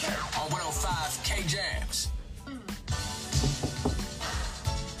K-Jams.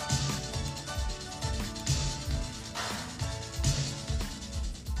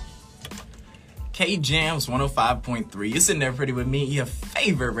 K-Jams 105.3. You're sitting there pretty with me, your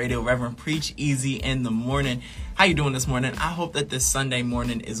favorite Radio Reverend, Preach Easy in the morning. How you doing this morning? I hope that this Sunday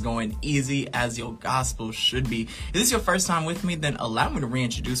morning is going easy as your gospel should be. If this is your first time with me, then allow me to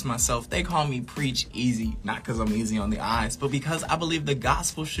reintroduce myself. They call me Preach Easy, not because I'm easy on the eyes, but because I believe the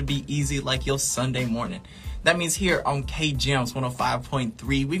gospel should be easy like your Sunday morning. That means here on K-Jams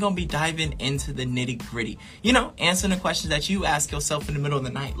 105.3, we're going to be diving into the nitty gritty. You know, answering the questions that you ask yourself in the middle of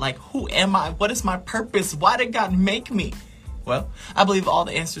the night, like, who am I? What is my purpose? Why did God make me? Well, I believe all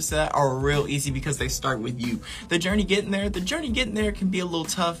the answers to that are real easy because they start with you. The journey getting there can be a little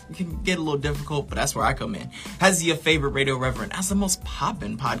tough, it can get a little difficult, but that's where I come in. As your favorite Radio Reverend, as the most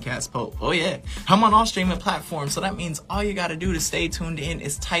poppin' podcast pope. Oh yeah, I'm on all streaming platforms, so that means all you gotta do to stay tuned in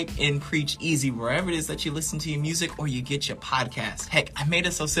is type in Preach Easy wherever it is that you listen to your music or you get your podcast. Heck, I made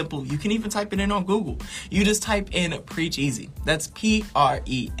it so simple, you can even type it in on Google. You just type in Preach Easy. That's Preach,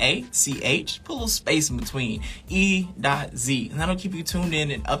 put a little space in between, E.Z. And that'll keep you tuned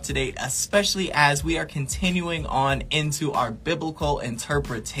in and up to date, especially as we are continuing on into our biblical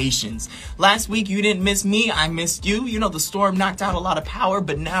interpretations. Last week, you didn't miss me, I missed you. You know, the storm knocked out a lot of power,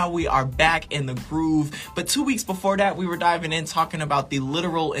 but now we are back in the groove. But 2 weeks before that, we were diving in talking about the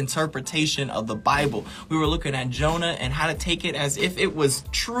literal interpretation of the Bible. We were looking at Jonah and how to take it as if it was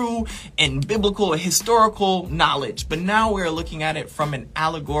true and biblical, historical knowledge. But now we're looking at it from an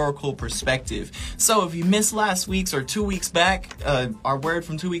allegorical perspective. So if you missed last week's or 2 weeks back, our word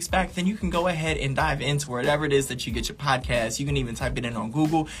from 2 weeks back, then you can go ahead and dive into whatever it is that you get your podcast. You can even type it in on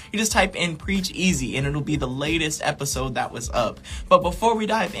Google. You just type in Preach Easy and it'll be the latest episode that was up. But before we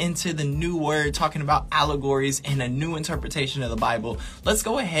dive into the new word, talking about allegories and a new interpretation of the Bible, let's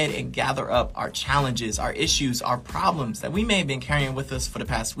go ahead and gather up our challenges, our issues, our problems that we may have been carrying with us for the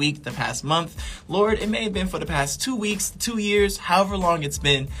past week, the past month. Lord, it may have been for the past 2 weeks, 2 years, however long it's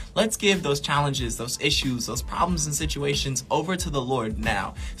been. Let's give those challenges, those issues, those problems and situations over to the Lord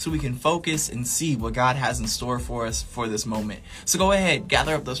now so we can focus and see what God has in store for us for this moment. So go ahead,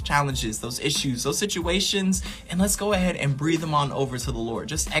 gather up those challenges, those issues, those situations, and let's go ahead and breathe them on over to the Lord.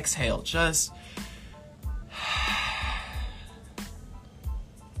 Just exhale,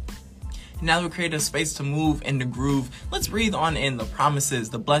 now that we created a space to move in the groove, let's breathe on in the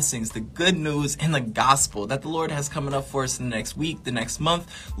promises, the blessings, the good news, and the gospel that the Lord has coming up for us in the next week, the next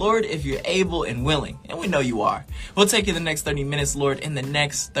month. Lord, if you're able and willing, and we know you are, we'll take you the next 30 minutes, Lord, in the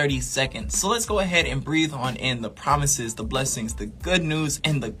next 30 seconds. So let's go ahead and breathe on in the promises, the blessings, the good news,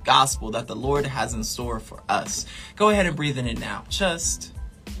 and the gospel that the Lord has in store for us. Go ahead and breathe in it now.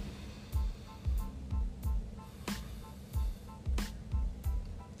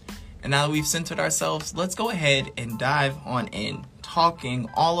 And now that we've centered ourselves, let's go ahead and dive on in, talking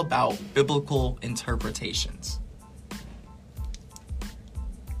all about biblical interpretations.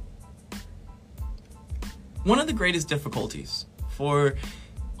 One of the greatest difficulties for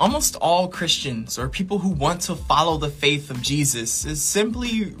almost all Christians or people who want to follow the faith of Jesus is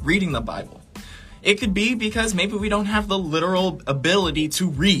simply reading the Bible. It could be because maybe we don't have the literal ability to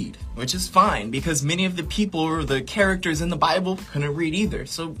read, which is fine because many of the people or the characters in the Bible couldn't read either.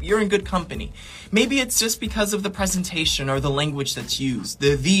 So you're in good company. Maybe it's just because of the presentation or the language that's used.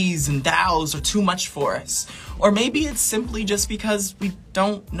 The these and thous are too much for us. Or maybe it's simply just because we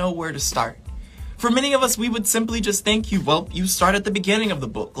don't know where to start. For many of us, we would simply just think you start at the beginning of the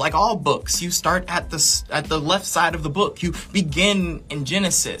book. Like all books, you start at the left side of the book. You begin in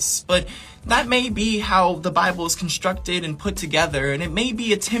Genesis. But that may be how the Bible is constructed and put together, and it may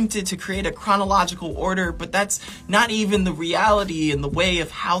be attempted to create a chronological order, but that's not even the reality and the way of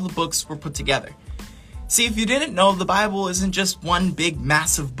how the books were put together. See, if you didn't know, the Bible isn't just one big,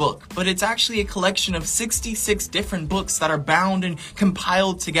 massive book, but it's actually a collection of 66 different books that are bound and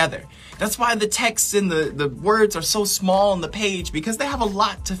compiled together. That's why the text and the words are so small on the page, because they have a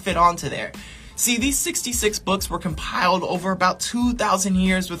lot to fit onto there. See, these 66 books were compiled over about 2,000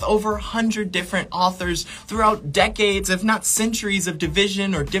 years with over 100 different authors throughout decades, if not centuries, of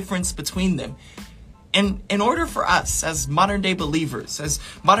division or difference between them. And in order for us, as modern-day believers, as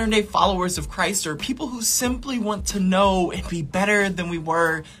modern-day followers of Christ, or people who simply want to know and be better than we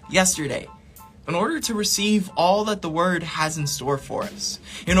were yesterday, in order to receive all that the Word has in store for us,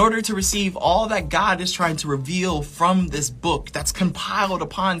 in order to receive all that God is trying to reveal from this book that's compiled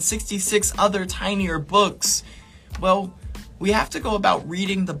upon 66 other tinier books, well, we have to go about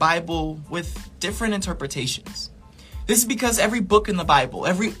reading the Bible with different interpretations. This is because every book in the Bible,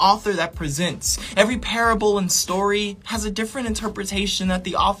 every author that presents, every parable and story has a different interpretation that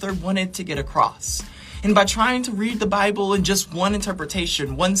the author wanted to get across. And by trying to read the Bible in just one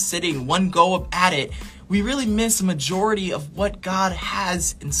interpretation, one sitting, one go at it, we really miss a majority of what God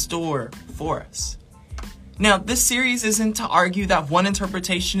has in store for us. Now, this series isn't to argue that one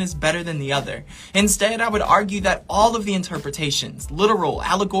interpretation is better than the other. Instead, I would argue that all of the interpretations, literal,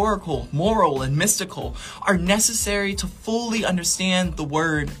 allegorical, moral, and mystical, are necessary to fully understand the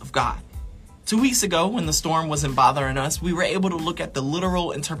Word of God. 2 weeks ago, when the storm wasn't bothering us, we were able to look at the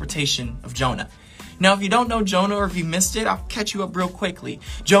literal interpretation of Jonah. Now, if you don't know Jonah or if you missed it, I'll catch you up real quickly.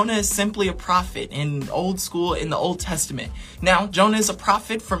 Jonah is simply a prophet in the Old Testament. Now, Jonah is a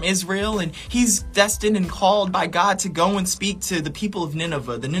prophet from Israel, and he's destined and called by God to go and speak to the people of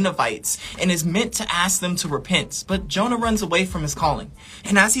Nineveh, the Ninevites, and is meant to ask them to repent. But Jonah runs away from his calling.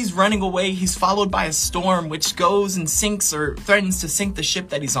 And as he's running away, he's followed by a storm which goes and sinks or threatens to sink the ship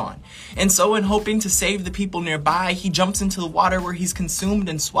that he's on. And so in hoping to save the people nearby, he jumps into the water where he's consumed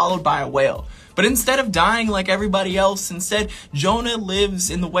and swallowed by a whale. But instead of dying like everybody else, Jonah lives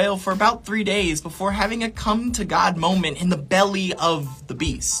in the whale for about 3 days before having a come to God moment in the belly of the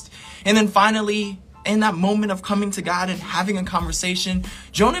beast. And then finally, in that moment of coming to God and having a conversation,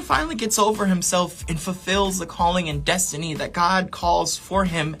 Jonah finally gets over himself and fulfills the calling and destiny that God calls for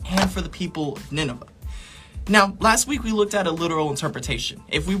him and for the people of Nineveh. Now, last week we looked at a literal interpretation.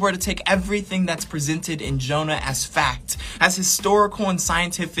 If we were to take everything that's presented in Jonah as fact, as historical and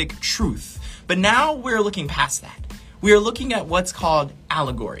scientific truth. But now we're looking past that. We are looking at what's called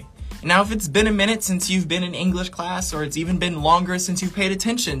allegory. Now, if it's been a minute since you've been in English class, or it's even been longer since you've paid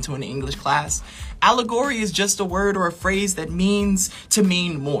attention to an English class, allegory is just a word or a phrase that means to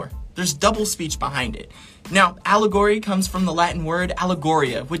mean more. There's double speech behind it. Now, allegory comes from the Latin word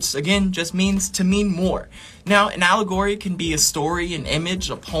allegoria, which again just means to mean more. Now, an allegory can be a story, an image,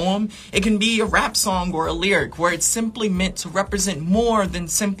 a poem. It can be a rap song or a lyric where it's simply meant to represent more than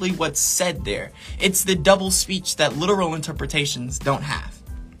simply what's said there. It's the double speech that literal interpretations don't have.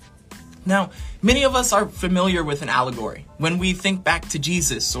 Now, many of us are familiar with an allegory. When we think back to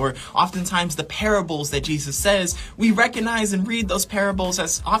Jesus, or oftentimes the parables that Jesus says, we recognize and read those parables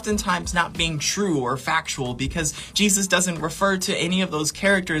as oftentimes not being true or factual because Jesus doesn't refer to any of those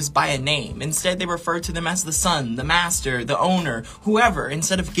characters by a name. Instead, they refer to them as the son, the master, the owner, whoever,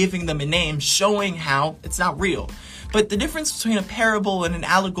 instead of giving them a name, showing how it's not real. But the difference between a parable and an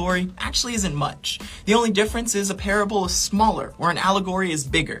allegory actually isn't much. The only difference is a parable is smaller, where an allegory is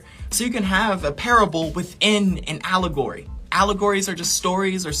bigger. So you can have a parable within an allegory. Allegories are just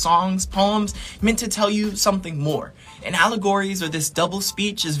stories or songs, poems meant to tell you something more. And allegories, or this double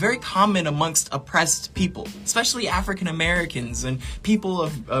speech, is very common amongst oppressed people, especially African Americans and people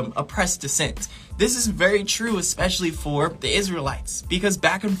of oppressed descent. This is very true, especially for the Israelites, because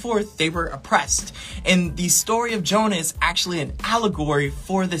back and forth they were oppressed. And the story of Jonah is actually an allegory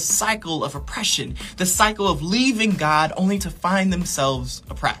for this cycle of oppression, the cycle of leaving God only to find themselves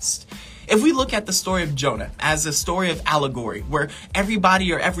oppressed. If we look at the story of Jonah as a story of allegory, where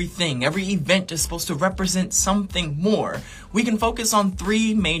everybody or everything, every event is supposed to represent something more, we can focus on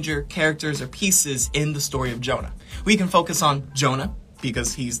 3 major characters or pieces in the story of Jonah. We can focus on Jonah,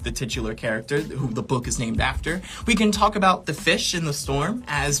 because he's the titular character who the book is named after. We can talk about the fish in the storm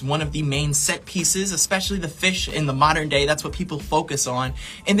as one of the main set pieces, especially the fish in the modern day. That's what people focus on.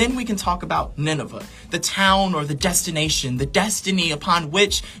 And then we can talk about Nineveh, the town or the destination, the destiny upon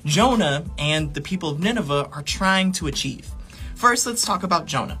which Jonah and the people of Nineveh are trying to achieve. First, let's talk about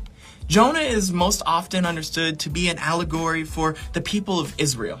Jonah. Jonah is most often understood to be an allegory for the people of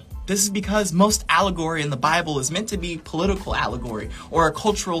Israel. This is because most allegory in the Bible is meant to be political allegory or a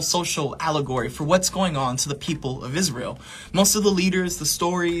cultural, social allegory for what's going on to the people of Israel. Most of the leaders, the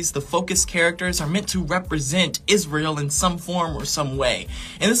stories, the focused characters are meant to represent Israel in some form or some way.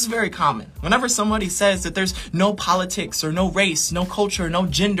 And this is very common. Whenever somebody says that there's no politics or no race, no culture, no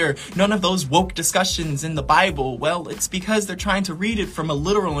gender, none of those woke discussions in the Bible, well, it's because they're trying to read it from a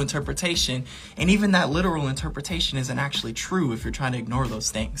literal interpretation. And even that literal interpretation isn't actually true if you're trying to ignore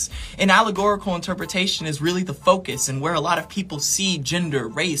those things. An allegorical interpretation is really the focus and where a lot of people see gender,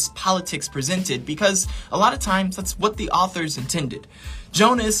 race, politics presented, because a lot of times that's what the authors intended.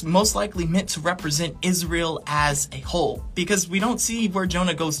 Jonah is most likely meant to represent Israel as a whole, because we don't see where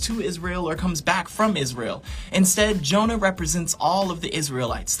Jonah goes to Israel or comes back from Israel. Instead, Jonah represents all of the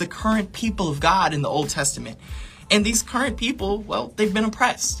Israelites, the current people of God in the Old Testament. And these current people, well, they've been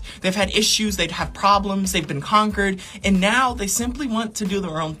oppressed. They've had issues, they've had problems, they've been conquered, and now they simply want to do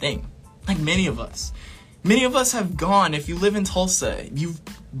their own thing, like many of us. Many of us have gone, if you live in Tulsa, you've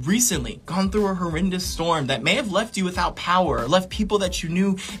recently gone through a horrendous storm that may have left you without power or left people that you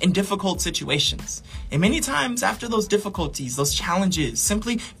knew in difficult situations. And many times after those difficulties, those challenges,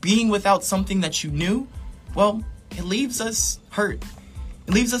 simply being without something that you knew, well, it leaves us hurt.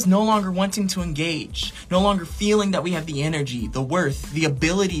 It leaves us no longer wanting to engage, no longer feeling that we have the energy, the worth, the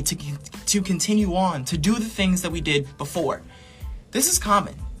ability to continue on, to do the things that we did before. This is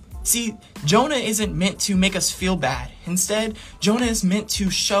common. See, Jonah isn't meant to make us feel bad. Instead, Jonah is meant to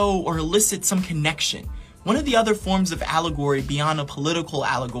show or elicit some connection. One of the other forms of allegory beyond a political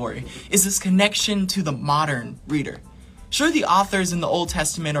allegory is this connection to the modern reader. Sure, the authors in the Old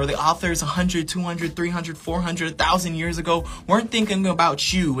Testament or the authors 100, 200, 300, 400, 1,000 years ago weren't thinking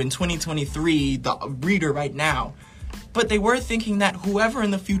about you in 2023, the reader right now. But they were thinking that whoever in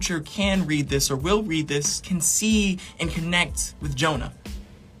the future can read this or will read this can see and connect with Jonah.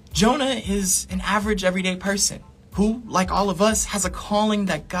 Jonah is an average everyday person who, like all of us, has a calling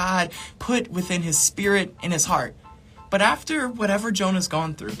that God put within his spirit and his heart. But after whatever Jonah's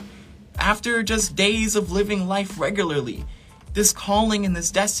gone through, after just days of living life regularly, this calling and this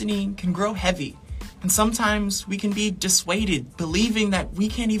destiny can grow heavy. And sometimes we can be dissuaded, believing that we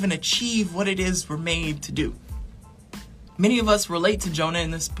can't even achieve what it is we're made to do. Many of us relate to Jonah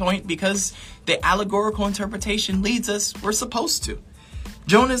in this point because the allegorical interpretation leads us we're supposed to.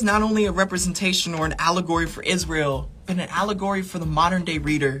 Jonah is not only a representation or an allegory for Israel, but an allegory for the modern day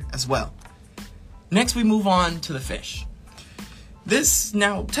reader as well. Next, we move on to the fish.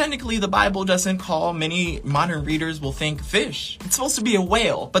 Now, technically, the Bible doesn't call, many modern readers will think, fish. It's supposed to be a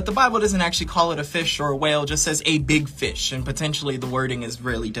whale, but the Bible doesn't actually call it a fish or a whale, it just says a big fish, and potentially the wording is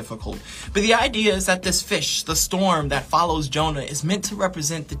really difficult. But the idea is that this fish, the storm that follows Jonah, is meant to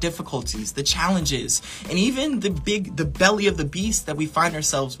represent the difficulties, the challenges, and even the belly of the beast that we find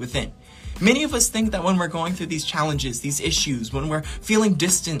ourselves within. Many of us think that when we're going through these challenges, these issues, when we're feeling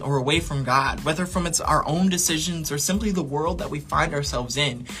distant or away from God, whether from our own decisions or simply the world that we find ourselves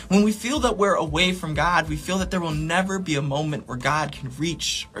in, when we feel that we're away from God, we feel that there will never be a moment where God can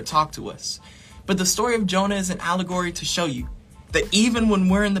reach or talk to us. But the story of Jonah is an allegory to show you that even when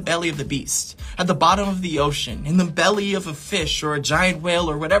we're in the belly of the beast, at the bottom of the ocean, in the belly of a fish or a giant whale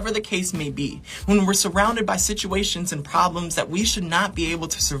or whatever the case may be, when we're surrounded by situations and problems that we should not be able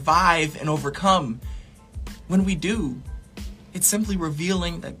to survive and overcome, when we do, it's simply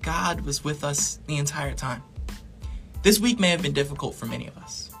revealing that God was with us the entire time. This week may have been difficult for many of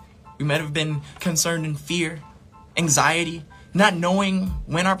us. We might have been concerned in fear, anxiety, not knowing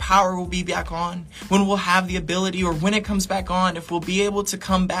when our power will be back on, when we'll have the ability, or when it comes back on, if we'll be able to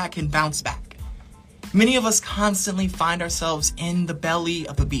come back and bounce back. Many of us constantly find ourselves in the belly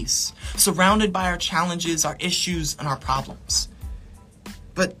of a beast, surrounded by our challenges, our issues, and our problems.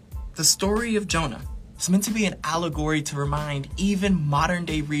 But the story of Jonah is meant to be an allegory to remind even modern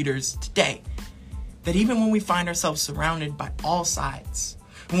day readers today that even when we find ourselves surrounded by all sides,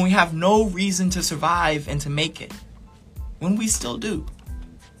 when we have no reason to survive and to make it, when we still do,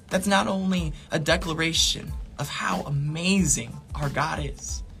 that's not only a declaration of how amazing our God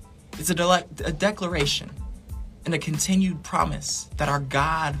is, it's a declaration and a continued promise that our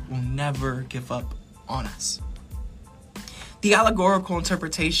God will never give up on us. The allegorical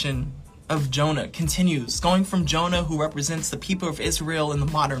interpretation of Jonah continues, going from Jonah, who represents the people of Israel in the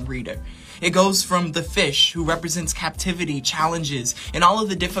modern reader. It goes from the fish, who represents captivity, challenges, and all of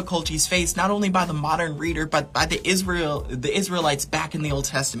the difficulties faced not only by the modern reader, but by the Israelites back in the Old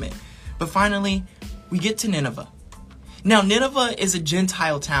Testament. But finally, we get to Nineveh. Now, Nineveh is a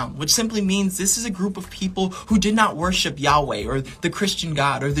Gentile town, which simply means this is a group of people who did not worship Yahweh or the Christian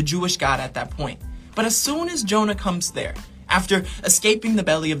God or the Jewish God at that point. But as soon as Jonah comes there, after escaping the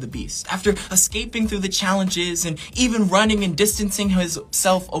belly of the beast, after escaping through the challenges and even running and distancing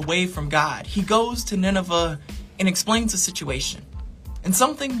himself away from God, he goes to Nineveh and explains the situation. And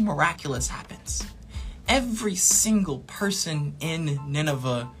something miraculous happens. Every single person in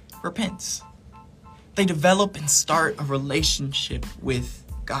Nineveh repents. They develop and start a relationship with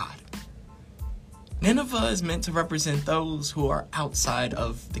God. Nineveh is meant to represent those who are outside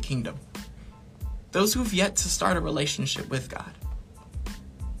of the kingdom. Those who have yet to start a relationship with God.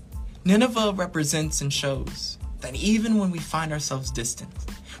 Nineveh represents and shows that even when we find ourselves distant,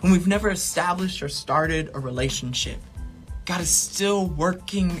 when we've never established or started a relationship, God is still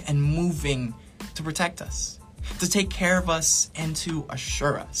working and moving to protect us, to take care of us, and to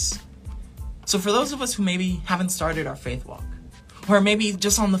assure us. So for those of us who maybe haven't started our faith walk, or maybe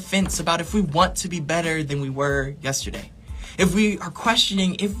just on the fence about if we want to be better than we were yesterday, if we are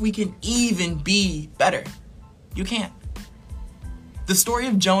questioning if we can even be better, you can't. The story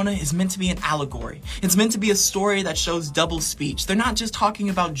of Jonah is meant to be an allegory. It's meant to be a story that shows double speech. They're not just talking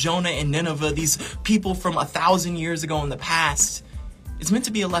about Jonah and Nineveh, these people from 1,000 years ago in the past. It's meant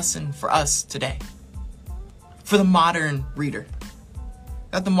to be a lesson for us today. For the modern reader.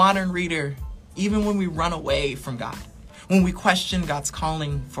 That the modern reader, even when we run away from God, when we question God's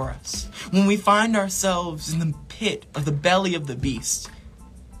calling for us, when we find ourselves in the pit of the belly of the beast,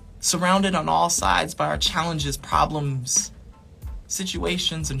 surrounded on all sides by our challenges, problems,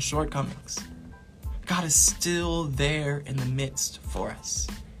 situations, and shortcomings, God is still there in the midst for us,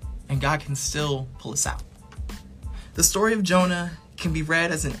 and God can still pull us out. The story of Jonah can be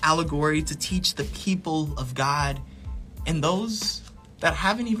read as an allegory to teach the people of God and those that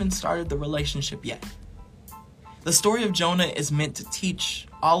haven't even started the relationship yet. The story of Jonah is meant to teach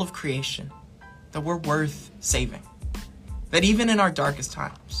all of creation that we're worth saving. That even in our darkest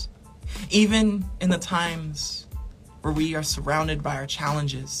times, even in the times where we are surrounded by our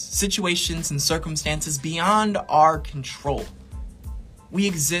challenges, situations, and circumstances beyond our control, we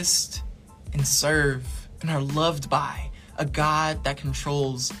exist and serve and are loved by a God that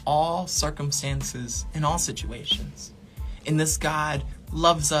controls all circumstances and all situations. And this God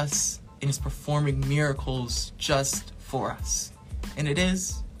loves us and is performing miracles just for us. And it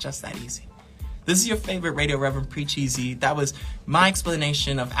is just that easy. This is your favorite Radio Reverend Preach Easy. That was my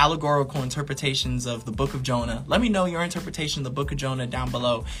explanation of allegorical interpretations of the book of Jonah. Let me know your interpretation of the book of Jonah down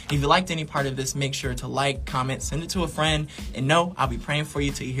below. If you liked any part of this, make sure to like, comment, send it to a friend. And know I'll be praying for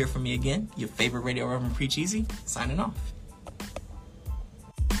you till you hear from me again. Your favorite Radio Reverend Preach Easy, signing off.